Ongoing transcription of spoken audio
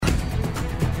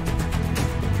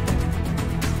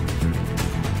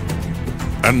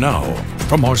And now,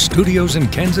 from our studios in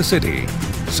Kansas City,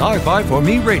 Sci-Fi for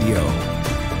Me Radio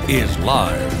is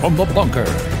live from the bunker.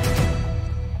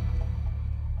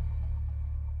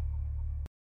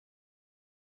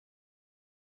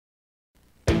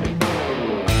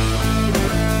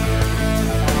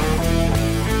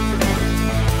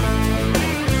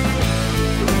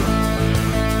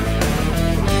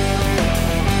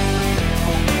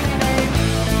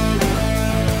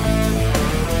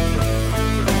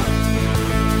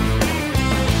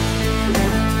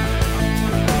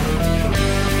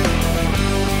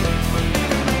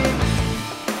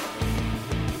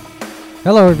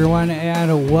 Hello everyone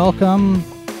and welcome.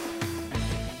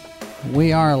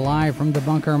 We are live from the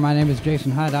bunker. My name is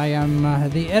Jason Hutt. I am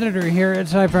the editor here at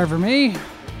Sci-Fi for Me.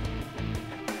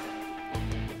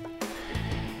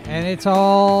 And it's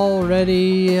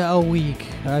already a week,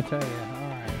 I tell you.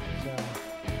 Alright,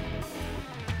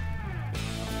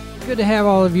 so good to have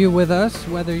all of you with us,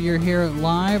 whether you're here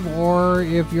live or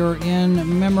if you're in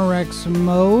Memorex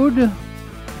mode.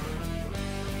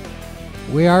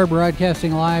 We are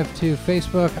broadcasting live to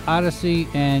Facebook, Odyssey,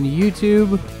 and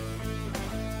YouTube.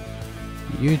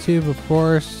 YouTube, of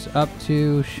course, up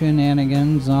to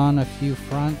shenanigans on a few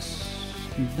fronts.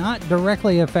 Not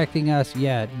directly affecting us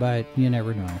yet, but you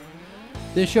never know.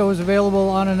 This show is available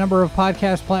on a number of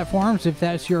podcast platforms if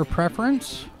that's your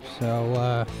preference.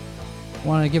 So,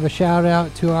 want to give a shout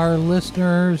out to our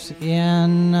listeners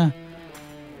in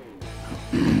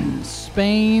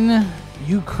Spain,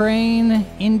 Ukraine,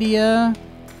 India,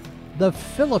 the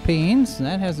Philippines.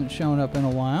 That hasn't shown up in a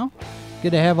while.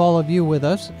 Good to have all of you with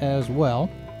us as well.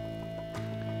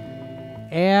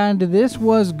 And this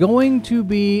was going to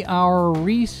be our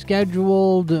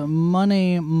rescheduled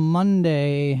Money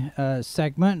Monday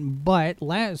segment, but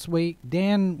last week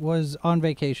Dan was on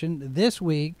vacation. This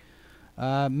week,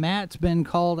 Matt's been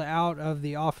called out of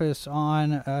the office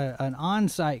on an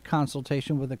on-site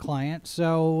consultation with a client,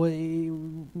 so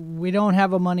we don't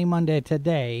have a Money Monday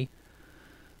today.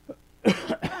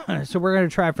 So we're going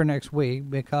to try for next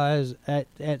week because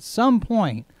at some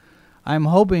point I'm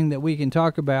hoping that we can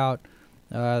talk about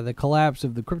the collapse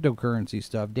of the cryptocurrency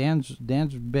stuff. Dan's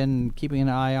been keeping an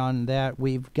eye on that.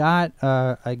 We've got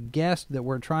a guest that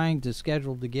we're trying to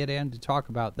schedule to get in to talk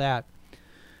about that.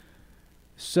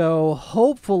 So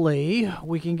hopefully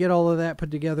we can get all of that put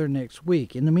together next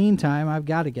week. In the meantime, I've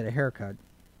got to get a haircut.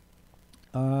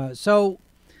 So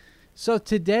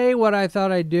today what I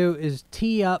thought I'd do is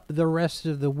tee up the rest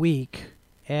of the week.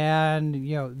 And,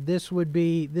 you know, this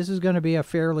is going to be a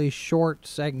fairly short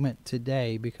segment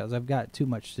today because I've got too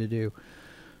much to do.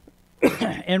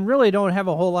 And really don't have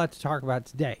a whole lot to talk about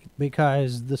today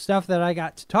because the stuff that I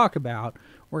got to talk about,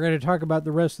 we're going to talk about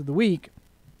the rest of the week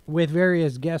with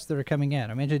various guests that are coming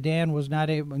in. I mentioned Dan was not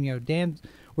able,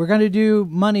 we're going to do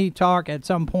money talk at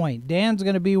some point. Dan's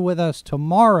going to be with us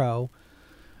tomorrow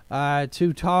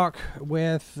to talk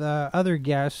with other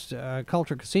guests.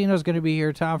 Culture Casino is going to be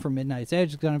here. Tom from Midnight's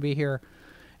Edge is going to be here.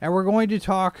 And we're going to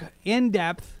talk in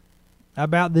depth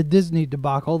about the Disney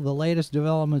debacle, the latest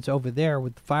developments over there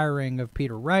with the firing of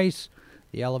Peter Rice,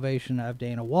 the elevation of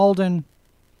Dana Walden,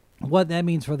 what that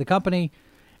means for the company,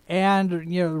 and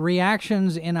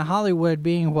reactions in Hollywood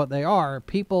being what they are.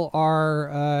 People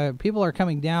are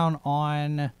coming down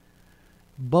on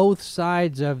both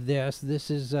sides of this.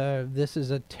 This is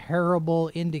a terrible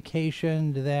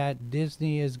indication that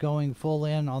Disney is going full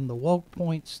in on the woke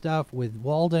point stuff with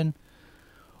Walden,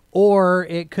 or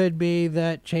it could be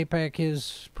that Chapek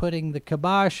is putting the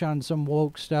kibosh on some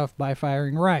woke stuff by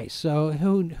firing Rice. So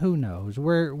who knows?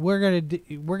 We're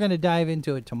gonna dive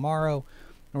into it tomorrow.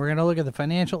 We're gonna look at the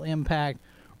financial impact.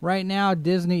 Right now,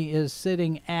 Disney is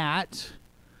sitting at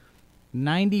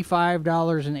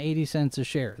 $95.80 a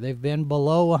share. They've been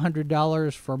below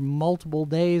 $100 for multiple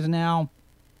days now,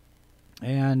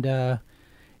 and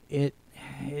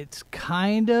it's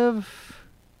kind of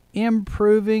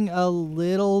improving a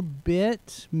little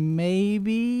bit,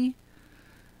 maybe.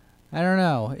 I don't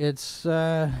know. It's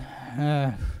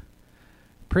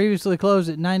previously closed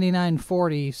at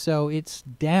 $99.40, so it's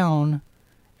down,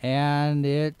 and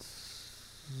it's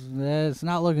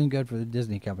not looking good for the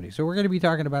Disney company. So we're going to be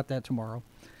talking about that tomorrow.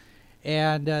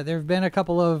 And there have been a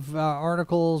couple of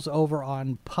articles over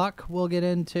on Puck we'll get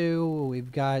into.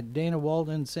 We've got Dana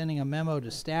Walden sending a memo to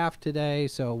staff today,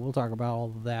 so we'll talk about all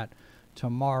of that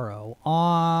tomorrow.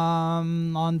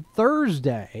 On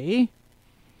Thursday,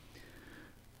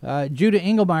 Judah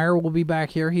Engelmeyer will be back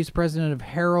here. He's president of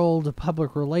Herald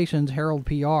Public Relations, Herald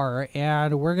PR,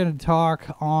 and we're going to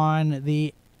talk on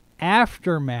the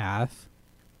aftermath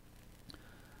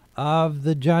of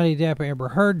the Johnny Depp Amber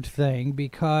Heard thing,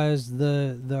 because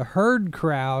the Heard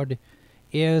crowd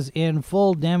is in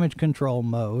full damage control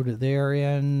mode. They're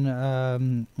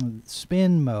in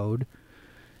spin mode.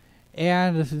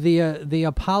 And the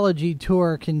apology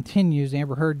tour continues.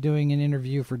 Amber Heard doing an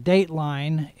interview for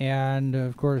Dateline, and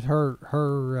of course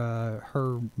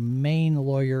her main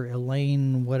lawyer,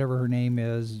 Elaine, whatever her name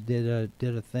is, did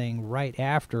a thing right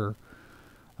after.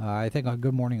 I think on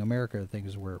Good Morning America, I think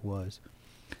is where it was.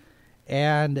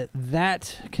 And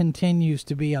that continues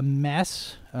to be a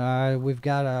mess. We've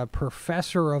got a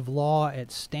professor of law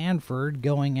at Stanford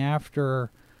going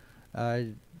after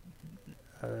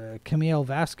Camille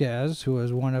Vasquez, who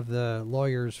is one of the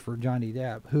lawyers for Johnny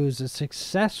Depp, who's a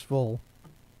successful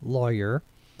lawyer,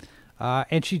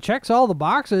 and she checks all the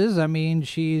boxes. I mean,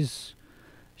 she's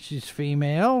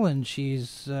female and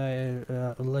she's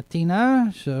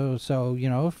Latina, so you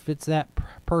know, fits that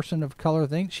person of color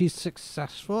thing. She's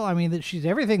successful. I mean, that she's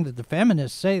everything that the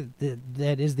feminists say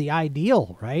that is the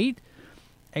ideal, right?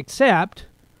 Except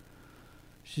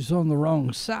she's on the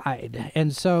wrong side,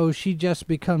 and so she just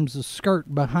becomes the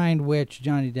skirt behind which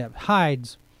Johnny Depp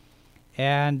hides.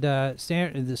 And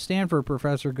the Stanford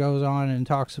professor goes on and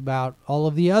talks about all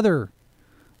of the other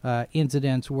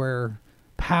incidents where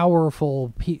powerful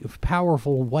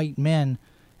white men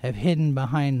have hidden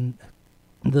behind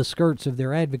the skirts of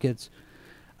their advocates.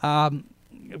 Of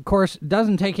course,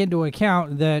 doesn't take into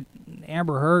account that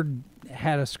Amber Heard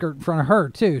had a skirt in front of her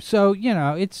too. So, you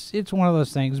know, it's one of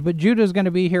those things. But Judah's going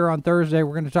to be here on Thursday.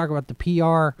 We're going to talk about the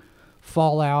PR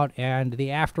fallout and the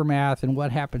aftermath and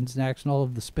what happens next and all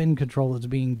of the spin control that's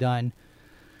being done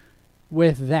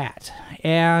with that.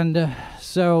 And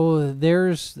so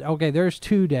there's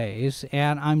 2 days,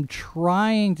 and I'm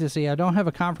trying to see, I don't have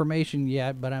a confirmation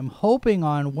yet, but I'm hoping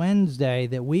on Wednesday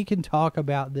that we can talk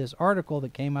about this article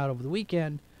that came out over the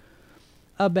weekend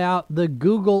about the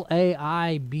Google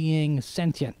AI being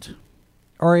sentient,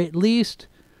 or at least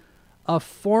a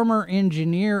former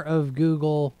engineer of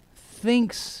Google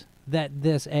thinks that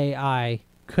this AI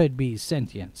could be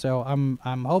sentient. So I'm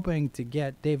hoping to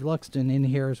get Dave Luxton in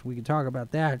here so we can talk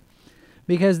about that,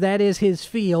 because that is his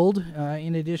field.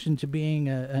 In addition to being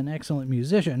an excellent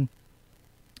musician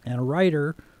and a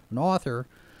writer, an author,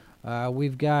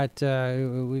 we've got to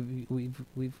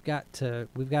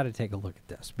take a look at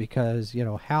this, because, you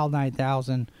know, HAL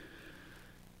 9000,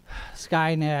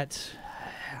 Skynet.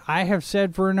 I have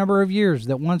said for a number of years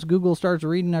that once Google starts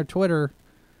reading our Twitter,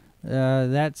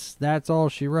 that's all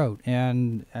she wrote.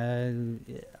 And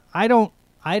I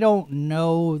don't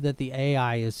know that the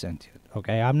AI is sentient.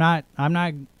 Okay, I'm not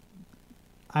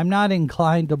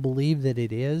inclined to believe that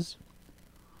it is.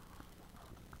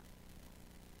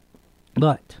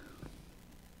 But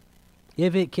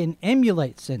if it can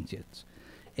emulate sentience,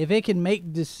 if it can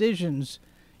make decisions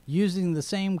using the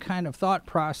same kind of thought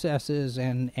processes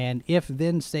and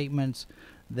if-then statements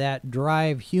that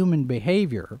drive human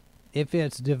behavior, if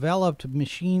it's developed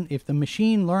if the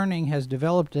machine learning has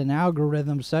developed an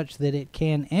algorithm such that it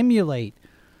can emulate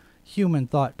human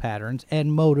thought patterns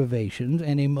and motivations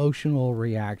and emotional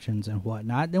reactions and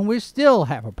whatnot, then we still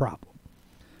have a problem.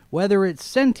 Whether it's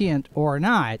sentient or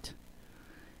not,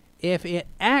 if it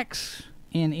acts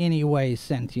in any way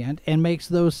sentient and makes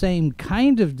those same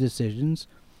kind of decisions,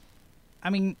 I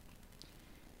mean,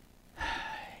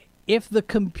 if the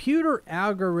computer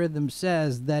algorithm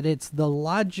says that it's the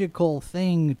logical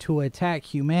thing to attack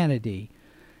humanity,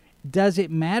 does it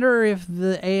matter if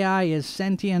the AI is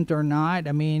sentient or not?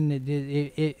 I mean,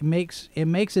 it makes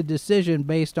a decision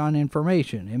based on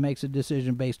information. It makes a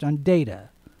decision based on data.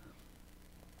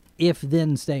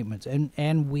 If-then statements.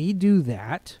 And we do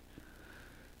that.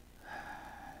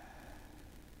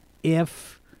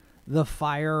 If the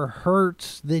fire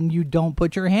hurts, then you don't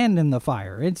put your hand in the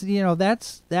fire. It's, you know,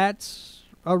 that's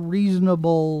a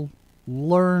reasonable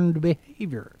learned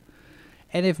behavior.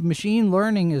 And if machine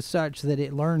learning is such that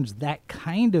it learns that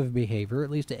kind of behavior, at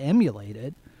least to emulate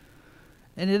it,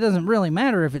 and it doesn't really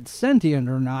matter if it's sentient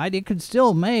or not, it could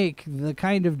still make the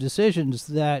kind of decisions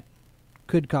that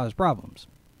could cause problems.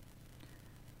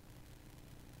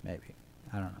 Maybe.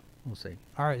 I don't know. We'll see.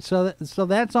 All right, so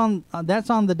that's on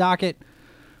the docket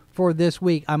for this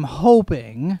week. I'm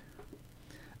hoping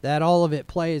that all of it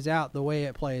plays out the way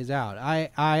it plays out.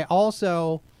 I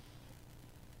also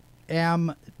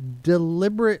am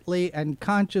deliberately and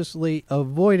consciously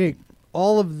avoiding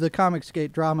all of the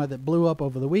Comicsgate drama that blew up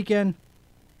over the weekend.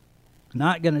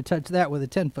 Not going to touch that with a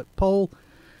 10-foot pole.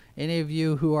 Any of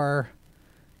you who are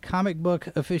comic book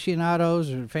aficionados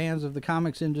or fans of the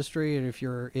comics industry, and if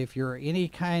you're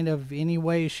any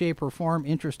way, shape, or form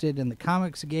interested in the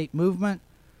Comicsgate movement,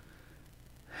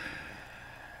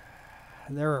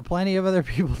 there are plenty of other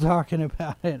people talking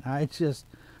about it.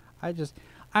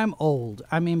 I'm old.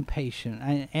 I'm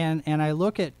impatient. And I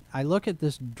look at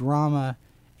this drama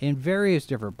in various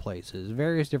different places,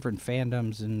 various different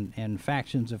fandoms and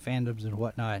factions of fandoms and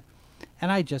whatnot,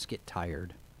 and I just get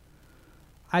tired.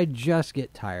 I just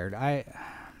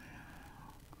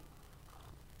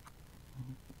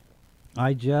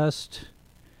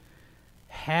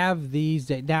have these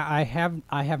days. Now I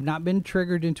have not been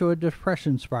triggered into a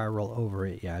depression spiral over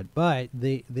it yet, but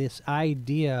this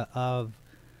idea of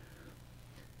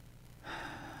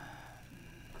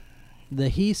the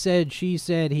he said, she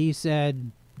said, he said,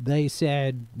 they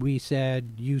said, we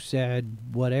said, you said,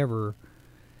 whatever,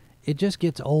 it just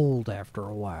gets old after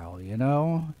a while, you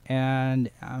know? And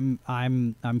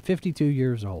I'm 52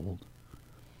 years old.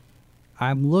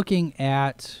 I'm looking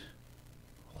at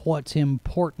what's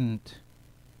important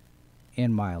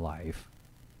in my life.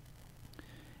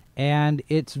 And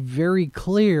it's very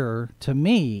clear to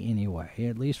me, anyway,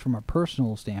 at least from a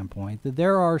personal standpoint, that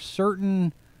there are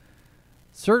certain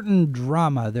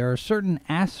drama, there are certain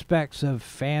aspects of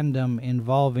fandom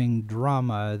involving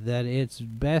drama that it's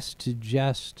best to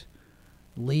just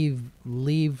leave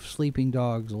sleeping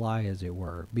dogs lie, as it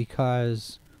were,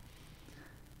 because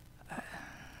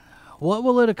what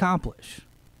will it accomplish?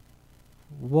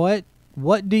 What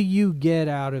do you get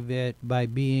out of it by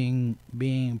being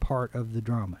part of the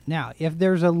drama? Now, if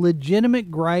there's a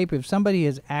legitimate gripe, if somebody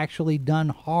has actually done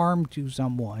harm to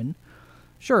someone,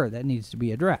 sure, that needs to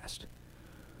be addressed.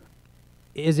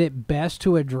 Is it best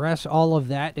to address all of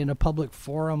that in a public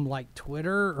forum like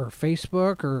Twitter or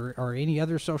Facebook or any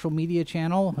other social media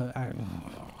channel?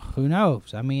 Who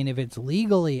knows? I mean, if it's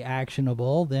legally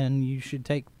actionable, then you should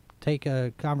take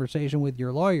a conversation with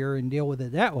your lawyer and deal with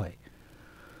it that way.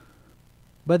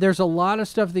 But there's a lot of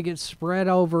stuff that gets spread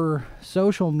over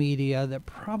social media that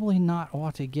probably not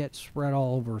ought to get spread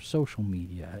all over social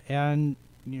media. And,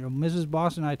 you know, Mrs.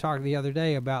 Boss and I talked the other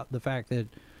day about the fact that,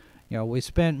 you know, we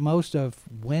spent most of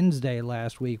Wednesday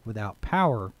last week without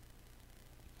power,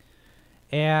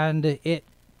 and it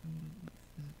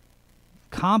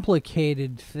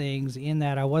complicated things in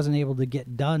that I wasn't able to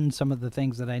get done some of the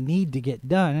things that I need to get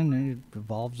done, and it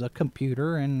involves a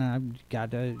computer, and I've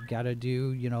got to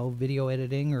do, you know, video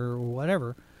editing or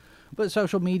whatever. But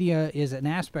social media is an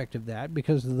aspect of that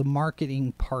because of the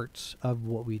marketing parts of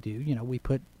what we do. You know, we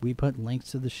put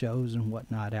links to the shows and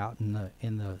whatnot out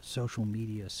in the social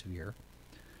media sphere.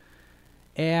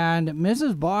 And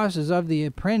Mrs. Boss is of the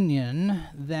opinion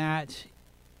that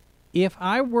if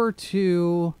I were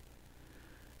to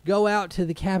go out to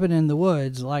the cabin in the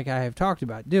woods like I have talked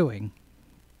about doing,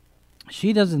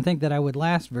 she doesn't think that I would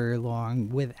last very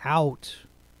long without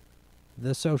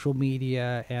the social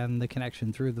media and the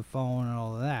connection through the phone and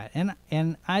all of that.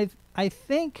 And I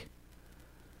think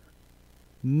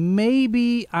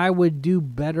maybe I would do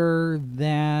better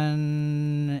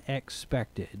than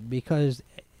expected, because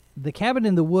the cabin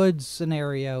in the woods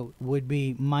scenario would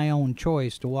be my own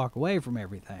choice to walk away from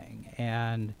everything.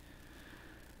 And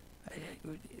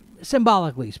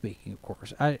symbolically speaking, of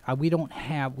course, we don't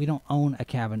own a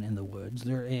cabin in the woods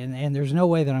there, and there's no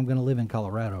way that I'm going to live in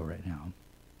Colorado right now.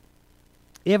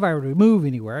 If I were to move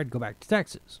anywhere, I'd go back to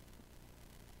Texas.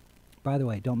 By the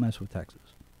way, don't mess with Texas.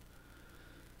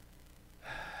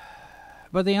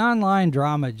 But the online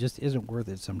drama just isn't worth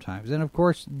it sometimes. And of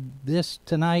course, this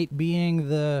tonight being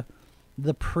the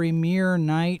premiere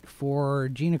night for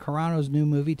Gina Carano's new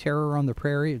movie, Terror on the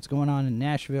Prairie. It's going on in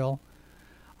Nashville.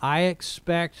 I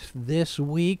expect this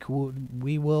week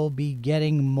we will be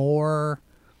getting more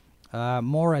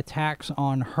attacks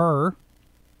on her.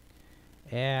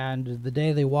 And the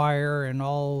Daily Wire and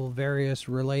all various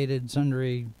related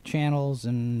sundry channels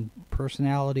and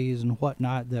personalities and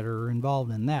whatnot that are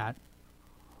involved in that.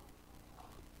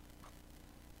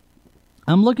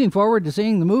 I'm looking forward to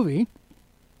seeing the movie.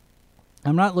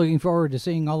 I'm not looking forward to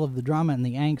seeing all of the drama and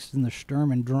the angst and the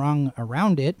Sturm and Drang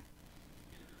around it.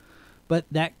 But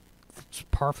that's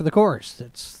par for the course.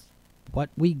 That's what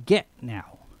we get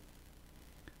now.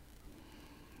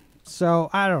 So,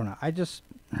 I don't know.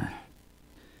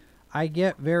 I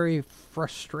get very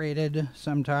frustrated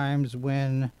sometimes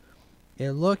when I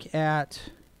look at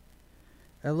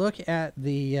what's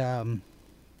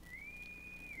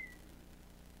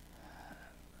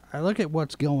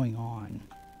going on.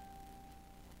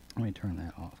 Let me turn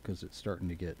that off because it's starting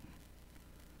to get...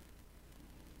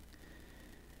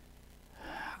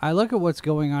 I look at what's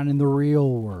going on in the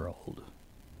real world.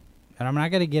 And I'm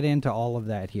not going to get into all of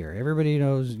that here. Everybody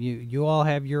knows, you all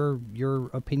have your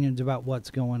opinions about what's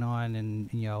going on, and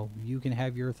you know, you can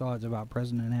have your thoughts about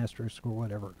President Asterisk or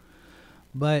whatever.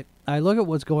 But I look at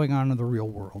what's going on in the real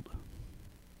world.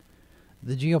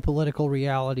 the geopolitical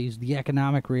realities, the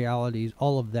economic realities,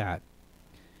 all of that.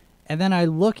 And then I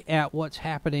look at what's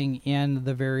happening in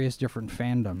the various different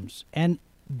fandoms, and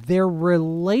they're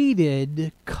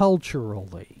related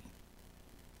culturally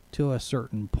to a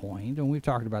certain point. And we've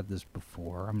talked about this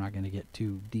before. I'm not going to get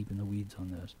too deep in the weeds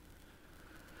on this.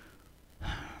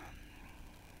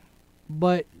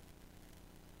 But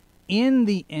in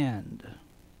the end,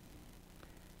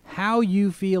 how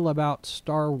you feel about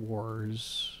Star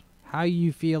Wars, how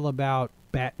you feel about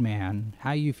Batman,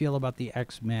 how you feel about the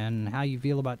X-Men, how you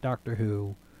feel about Doctor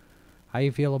Who, how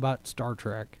you feel about Star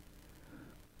Trek,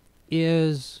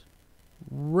 is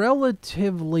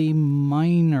relatively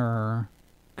minor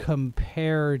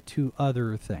compared to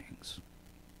other things.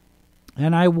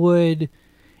 And I would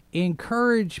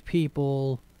encourage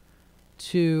people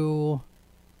to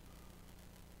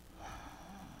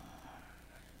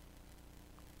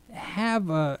have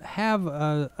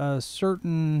a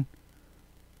certain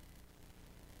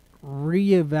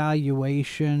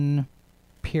reevaluation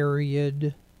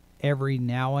period every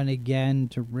now and again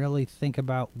to really think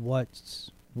about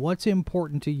what's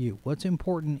important to you, what's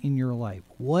important in your life,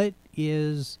 what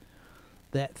is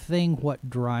that thing, what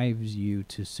drives you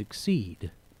to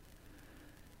succeed.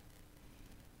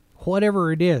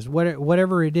 Whatever it is,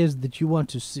 whatever it is that you want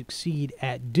to succeed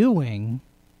at doing,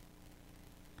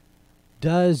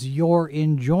 does your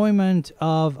enjoyment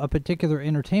of a particular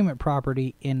entertainment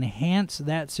property enhance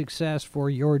that success for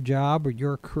your job or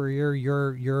your career,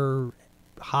 your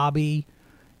hobby,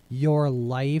 your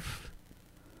life,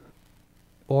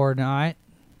 or not?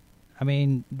 I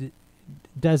mean,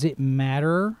 does it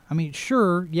matter? I mean,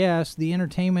 sure, yes, the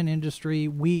entertainment industry,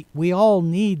 we all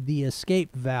need the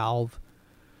escape valve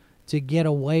to get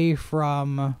away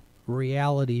from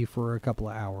reality for a couple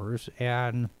of hours,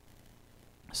 and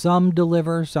some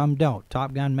deliver, some don't.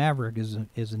 Top Gun Maverick is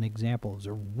an example, is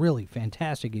a really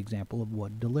fantastic example of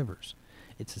what delivers.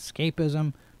 It's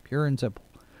escapism, pure and simple.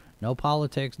 No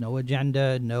politics, no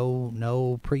agenda,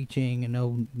 no preaching,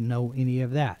 no any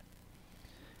of that.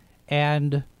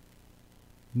 And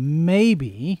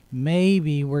maybe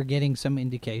we're getting some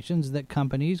indications that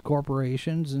companies,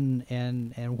 corporations,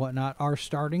 and whatnot are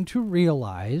starting to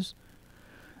realize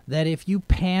that if you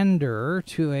pander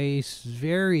to a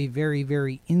very, very,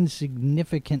 very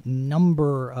insignificant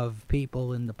number of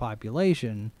people in the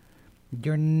population,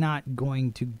 you're not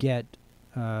going to get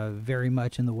very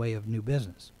much in the way of new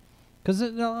business. Because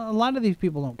a lot of these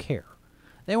people don't care.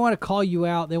 They want to call you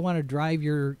out. They want to drive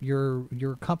your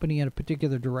company in a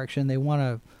particular direction. They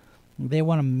want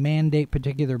to mandate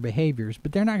particular behaviors,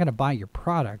 but they're not going to buy your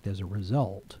product as a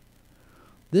result.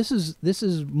 This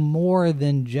is more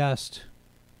than just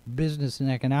business and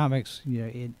economics,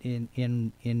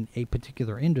 in a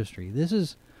particular industry.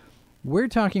 We're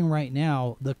talking right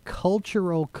now the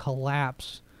cultural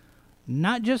collapse,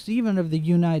 not just even of the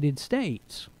United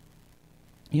States.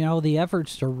 The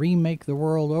efforts to remake the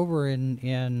world over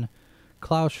in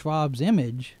Klaus Schwab's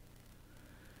image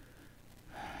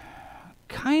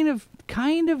kind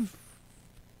of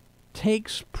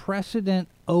takes precedent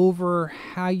over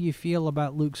how you feel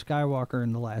about Luke Skywalker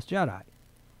in The Last Jedi.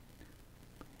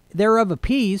 They're of a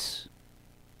piece,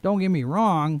 don't get me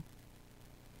wrong.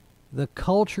 The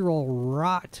cultural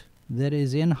rot that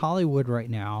is in Hollywood right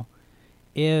now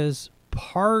is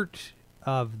part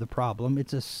of the problem.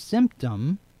 It's a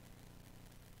symptom.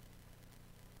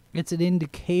 It's an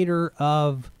indicator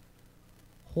of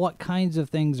what kinds of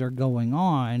things are going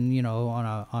on,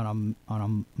 on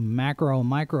a macro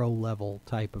micro level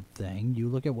type of thing. You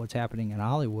look at what's happening in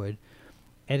Hollywood,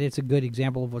 and it's a good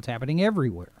example of what's happening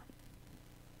everywhere.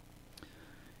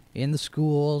 In the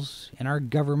schools, in our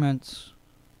governments,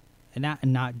 and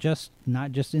not just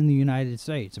in the United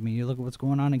States. I mean, you look at what's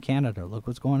going on in Canada. Look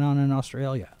what's going on in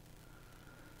Australia.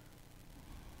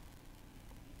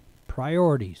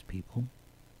 Priorities, people.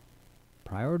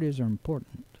 Priorities are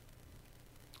important.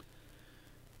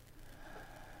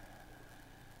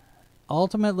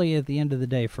 Ultimately, at the end of the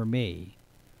day, for me,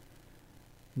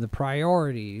 the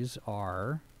priorities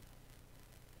are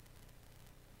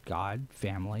God,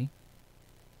 family.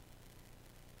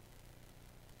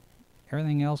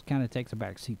 Everything else kind of takes a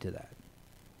back seat to that.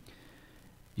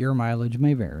 Your mileage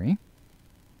may vary.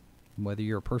 Whether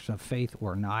you're a person of faith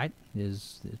or not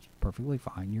it's perfectly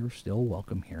fine. You're still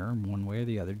welcome here. One way or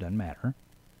the other, doesn't matter.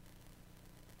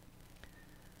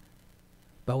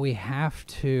 But we have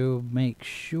to make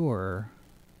sure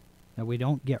that we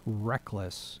don't get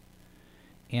reckless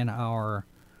in our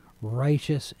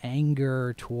righteous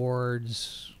anger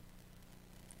towards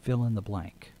fill in the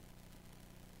blank.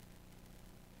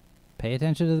 Pay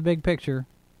attention to the big picture.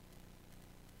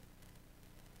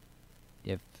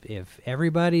 If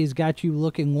everybody's got you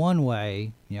looking one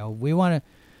way, we want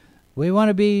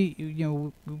to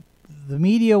be, the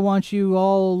media wants you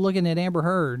all looking at Amber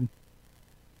Heard.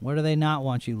 What do they not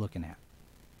want you looking at?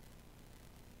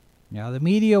 The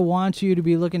media wants you to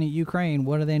be looking at Ukraine.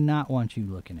 What do they not want you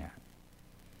looking at?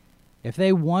 If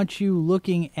they want you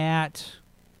looking at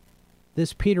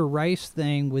this Peter Rice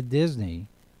thing with Disney,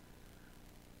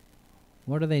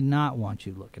 what do they not want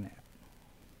you looking at?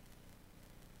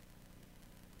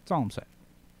 That's all I'm saying.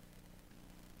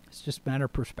 It's just a matter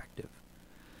of perspective.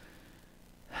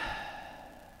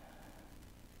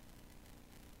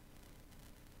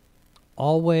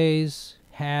 Always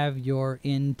have your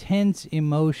intense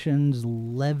emotions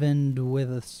leavened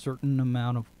with a certain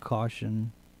amount of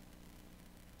caution.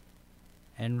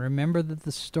 And remember that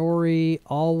the story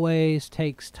always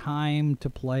takes time to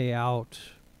play out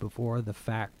before the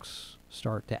facts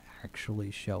start to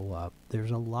actually show up. There's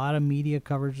a lot of media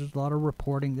coverage, there's a lot of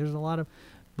reporting, there's a lot of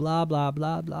blah, blah,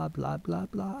 blah, blah, blah, blah,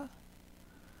 blah.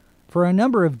 For a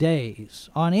number of days,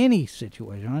 on any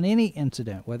situation, on any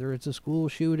incident, whether it's a school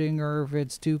shooting or if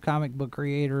it's two comic book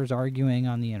creators arguing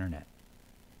on the internet.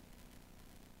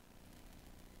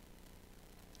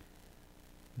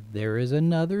 There is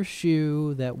another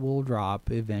shoe that will drop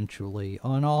eventually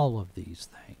on all of these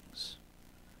things.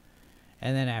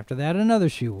 And then after that, another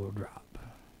shoe will drop.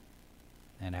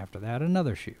 And after that,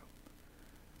 another shoe.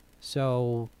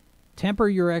 So temper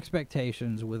your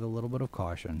expectations with a little bit of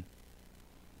caution.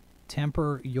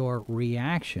 Temper your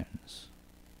reactions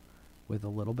with a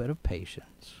little bit of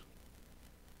patience.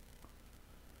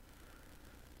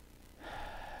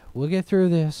 We'll get through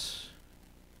this.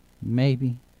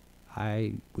 Maybe.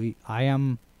 I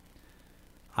am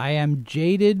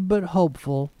jaded but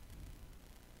hopeful.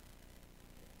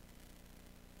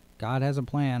 God has a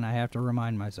plan. I have to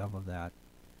remind myself of that.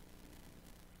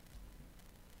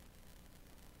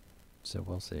 So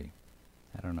we'll see.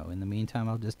 I don't know. In the meantime,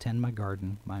 I'll just tend my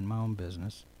garden, mind my own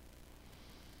business.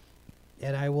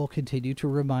 And I will continue to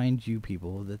remind you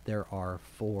people that there are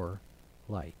 4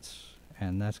 lights.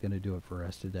 And that's going to do it for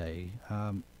us today.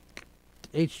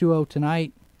 H2O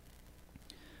tonight.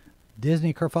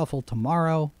 Disney kerfuffle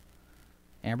tomorrow.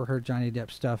 Amber Heard, Johnny Depp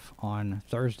stuff on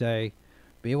Thursday.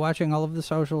 Be watching all of the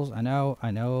socials. I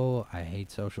know, I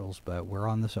hate socials, but we're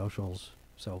on the socials.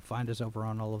 So find us over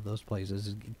on all of those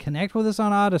places. Connect with us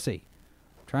on Odyssey.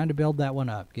 Trying to build that one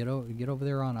up. Get over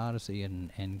there on Odyssey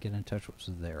and get in touch with us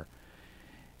there.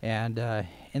 And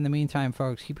in the meantime,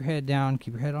 folks, keep your head down.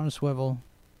 Keep your head on a swivel.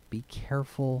 Be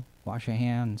careful. Wash your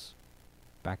hands.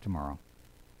 Back tomorrow.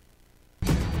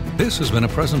 This has been a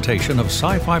presentation of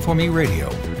Sci-Fi for Me Radio.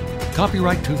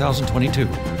 Copyright 2022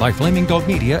 by Flaming Dog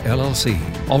Media, LLC.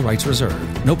 All rights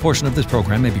reserved. No portion of this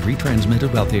program may be retransmitted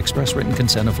without the express written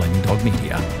consent of Flaming Dog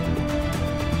Media.